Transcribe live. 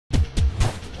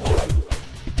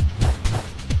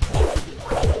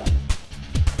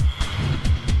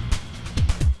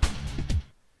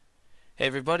Hey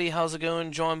everybody, how's it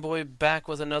going? John Boy back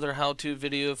with another how-to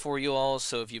video for you all.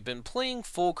 So if you've been playing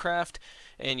FoolCraft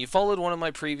and you followed one of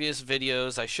my previous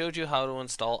videos, I showed you how to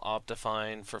install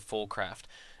Optifine for FoolCraft.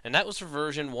 And that was for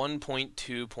version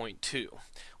 1.2.2.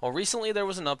 Well, recently there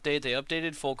was an update. They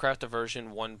updated FoolCraft to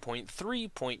version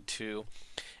 1.3.2.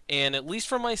 And at least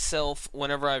for myself,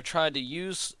 whenever I've tried to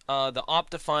use the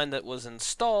Optifine that was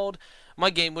installed,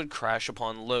 my game would crash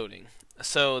upon loading.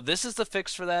 So this is the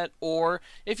fix for that, or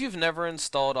if you've never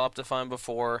installed Optifine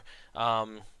before,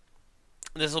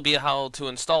 this will be how to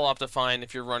install Optifine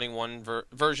if you're running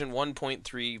version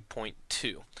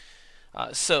 1.3.2.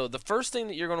 So the first thing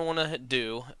that you're going to want to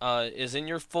do is in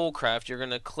your FoolCraft, you're going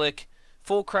to click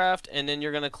FoolCraft and then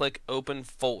you're going to click Open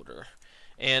Folder.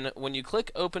 And when you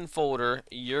click Open Folder,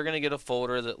 you're going to get a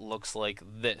folder that looks like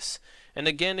this. And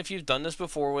again, if you've done this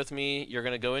before with me, you're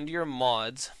going to go into your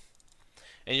mods,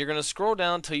 and you're going to scroll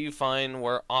down till you find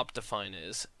where Optifine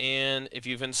is. And if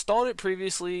you've installed it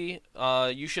previously,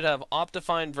 you should have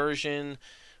Optifine version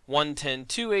 1.10.2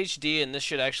 HD, and this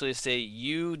should actually say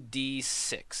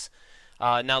UD6.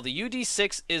 Now the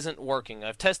UD6 isn't working.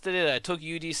 I've tested it. I took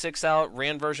UD6 out,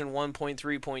 ran version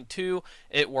 1.3.2.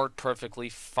 It worked perfectly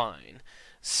fine.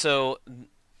 So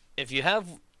if you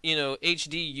have,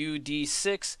 HD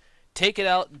UD6, take it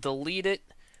out, delete it.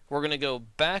 We're going to go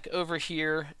back over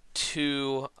here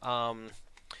to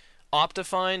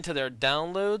Optifine, to their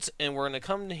downloads, and we're going to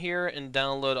come here and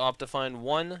download Optifine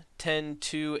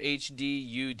 1.10.2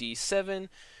 HD UD7.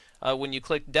 When you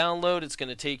click download, it's going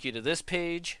to take you to this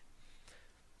page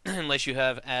unless you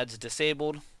have ads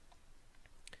disabled.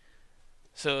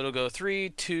 So it'll go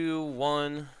 3, 2,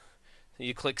 1.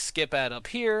 You click skip ad up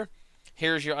here.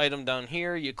 Here's your item down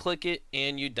here. You click it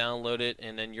and you download it,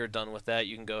 and then you're done with that.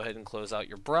 You can go ahead and close out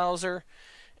your browser.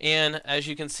 And as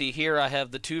you can see here, I have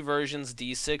the two versions,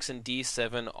 D6 and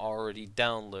D7, already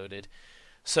downloaded.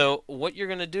 So what you're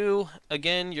going to do,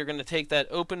 again, you're going to take that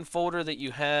open folder that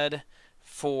you had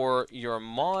for your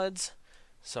mods.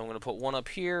 So I'm going to put one up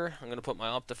here. I'm going to put my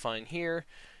Optifine here.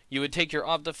 You would take your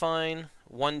Optifine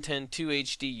 1.10.2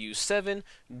 HD U7,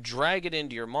 drag it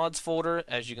into your mods folder.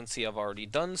 As you can see, I've already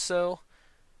done so.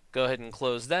 Go ahead and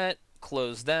close that.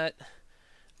 Close that.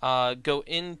 Go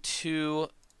into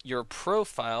your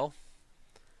profile,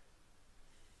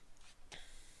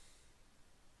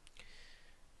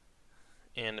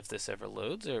 and if this ever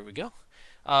loads, there we go.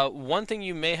 One thing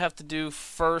you may have to do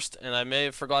first, and I may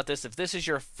have forgot this, if this is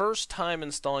your first time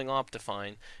installing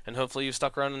Optifine, and hopefully you've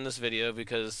stuck around in this video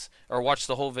or watched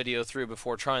the whole video through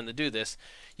before trying to do this,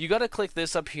 you got to click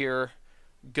this up here,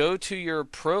 go to your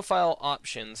profile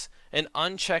options, and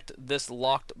uncheck this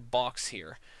locked box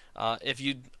here. If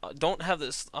you don't have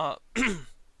this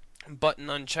button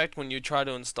unchecked when you try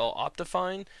to install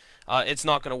Optifine, it's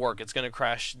not going to work. It's going to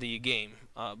crash the game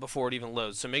before it even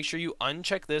loads. So make sure you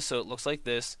uncheck this so it looks like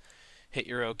this. Hit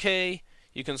your OK.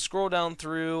 You can scroll down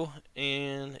through,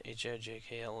 and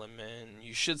HIJKLMN.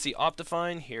 You should see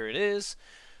Optifine. Here it is.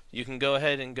 You can go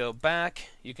ahead and go back.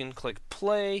 You can click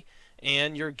play,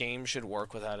 and your game should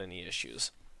work without any issues.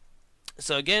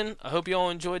 So again, I hope you all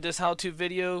enjoyed this how-to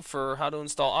video for how to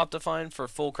install Optifine for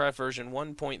FoolCraft version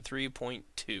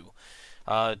 1.3.2.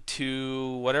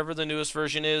 To whatever the newest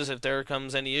version is, if there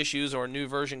comes any issues or a new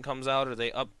version comes out or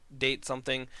they update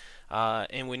something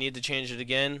and we need to change it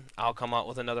again, I'll come out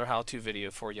with another how-to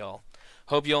video for y'all.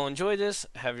 Hope you all enjoyed this.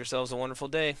 Have yourselves a wonderful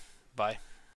day. Bye.